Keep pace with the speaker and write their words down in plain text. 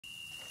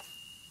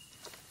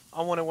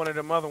I wanted one of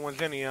them other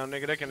ones anyhow,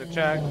 nigga. They can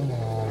attack.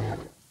 I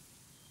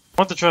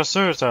want the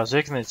triceratops.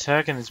 They can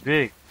attack and it's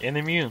big and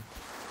immune.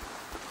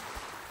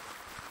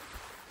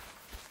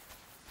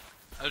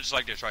 I just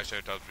like the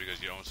triceratops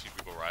because you don't see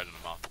people riding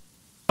them off.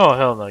 Oh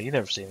hell no! You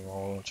never seen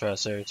one with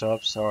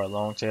triceratops or a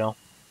long tail.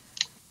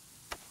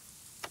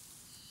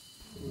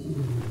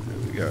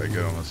 You gotta get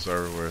on a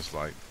server where it's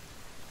like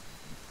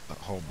a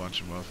whole bunch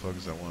of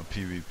motherfuckers that want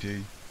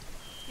PvP.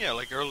 Yeah,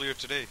 like earlier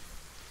today,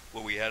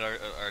 where we had our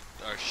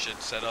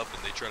shit set up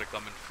and they try to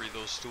come and free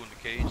those two in the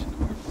cage and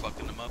we were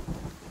fucking them up.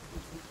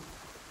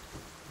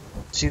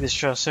 See this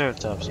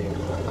triceratops here?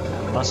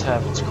 I must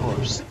have its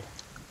corpse.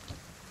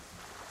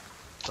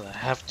 But I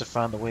have to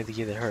find a way to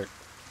get it hurt.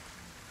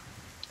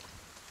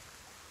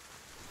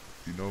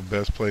 You know,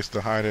 best place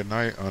to hide at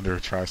night under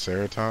a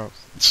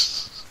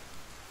triceratops.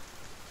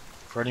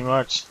 Pretty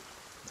much.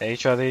 They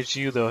try to hit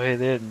you, they'll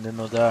hit it, and then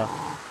they'll die.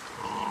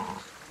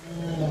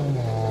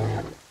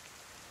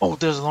 Oh,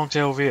 there's a long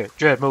tail over here.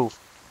 Dread, move.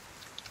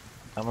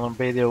 I'm gonna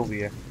bait it over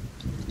here.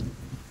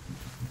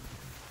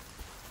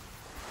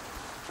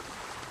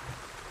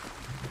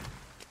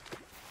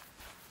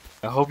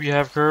 I hope you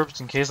have curbs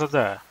in case I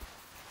die.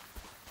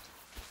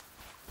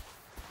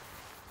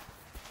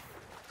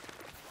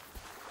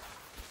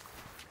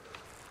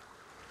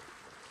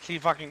 See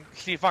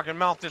if I can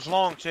mount this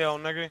long tail,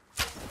 nigga.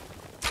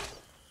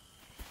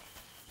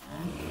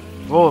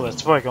 Whoa, that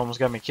spike almost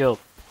got me killed.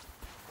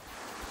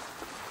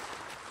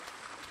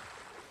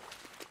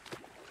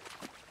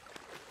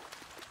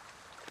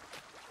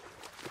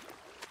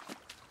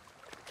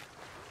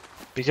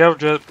 Be careful,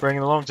 Jet.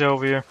 Bringing the long tail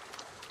over here.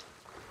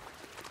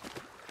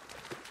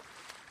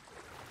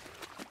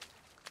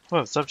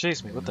 What? Stop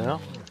chasing me. What the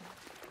hell?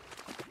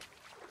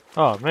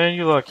 Oh, man,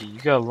 you're lucky. You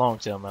got a long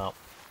tail mount.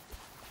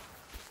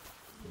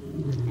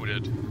 Who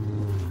did?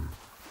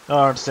 Oh,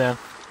 I understand.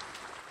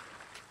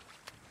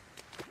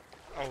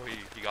 Oh,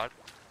 he got it?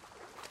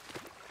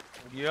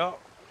 Yep.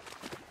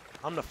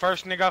 I'm the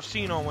first nigga I've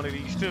seen on one of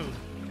these too.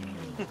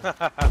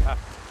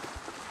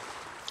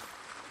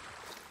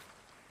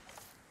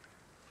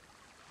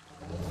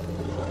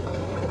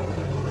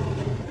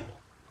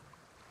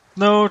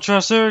 No,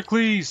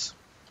 Triceratops!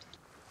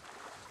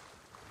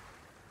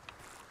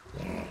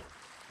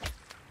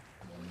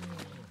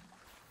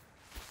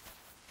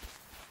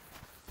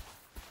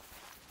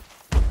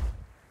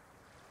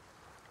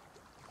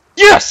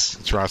 Yes!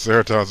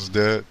 Triceratops is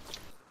dead.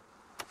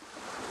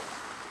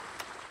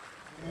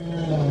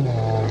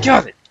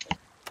 Got it!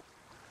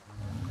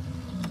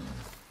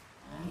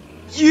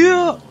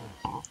 Yeah!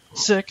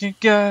 Second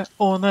guy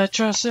on that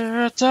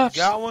Triceratops.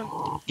 Got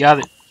one? Got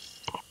it.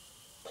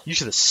 You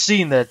should have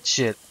seen that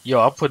shit. Yo,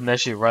 I'm putting that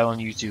shit right on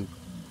YouTube.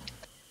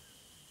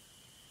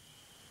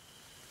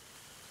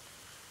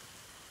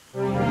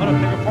 Let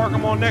them nigga park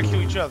them all next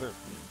to each other.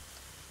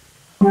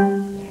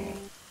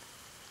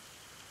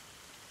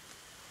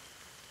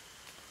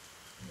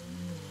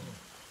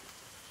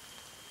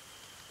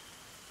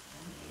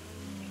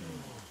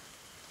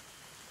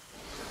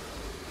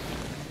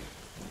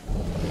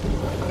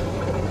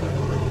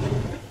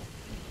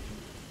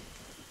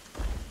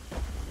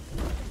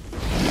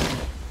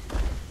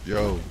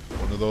 Yo,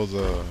 one of those,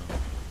 oh,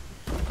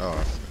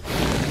 I see.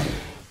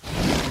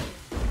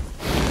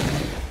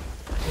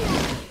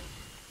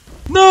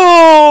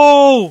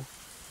 No!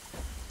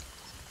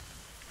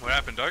 What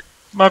happened, Dark?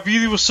 My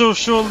beauty was so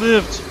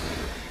short-lived.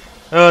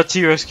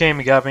 T-Rex came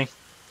and got me.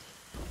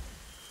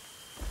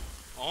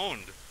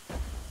 Owned.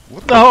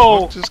 What the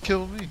No! fuck just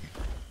killed me?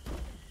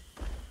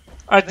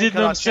 I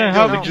didn't understand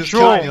Yo, how they to They just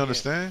control. killed me, you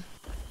understand?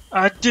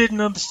 I didn't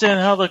understand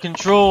how to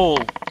control.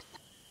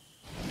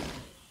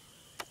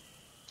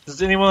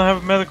 Does anyone have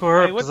a medical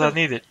herb? Hey, what Because I the-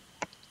 need it.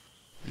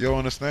 You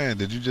understand?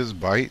 Did you just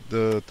bite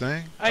the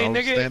thing? Hey, I was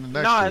nigga, standing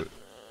next nah, to it.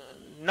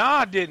 nah,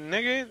 I didn't,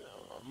 nigga.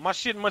 My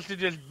shit must have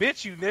just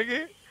bit you,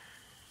 nigga.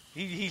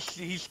 He's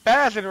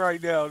spazzing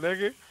right now,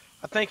 nigga.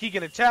 I think he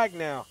can attack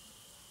now.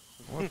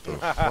 What the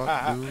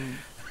fuck, dude?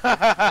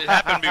 It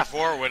happened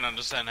before when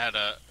Understand had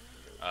a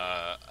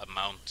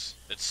mount.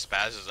 It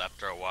spazzes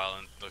after a while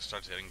and like,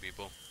 starts hitting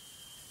people.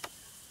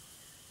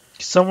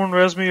 Someone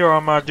res me or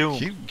am I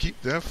doomed?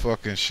 Keep that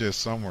fucking shit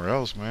somewhere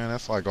else, man.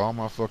 That's like all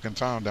my fucking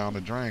time down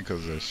the drain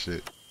because of that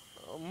shit.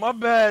 My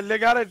bad,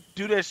 nigga. I didn't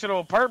do that shit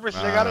on purpose,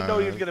 nigga. I didn't know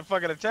he was Nah. gonna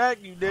fucking attack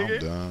you, I'm nigga.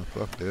 done.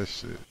 Fuck that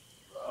shit.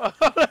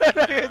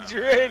 Nigga,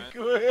 Drake,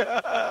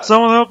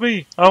 Someone help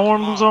me. I don't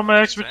want to Come lose on, all my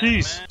Understand,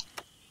 expertise. man.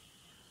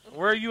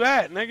 Where are you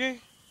at, nigga?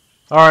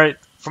 Alright,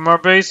 from our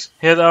base,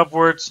 head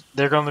upwards.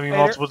 There are going to be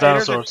multiple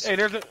dinosaurs.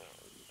 There's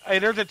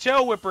a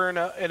tail whipper and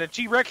a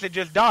T-Rex that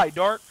just died,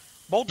 Dark.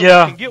 Both of us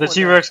Yeah, can get the one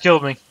T-Rex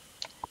killed me.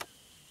 now.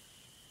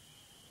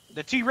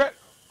 The T-Rex.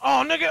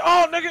 Oh, nigga.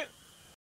 Oh, nigga.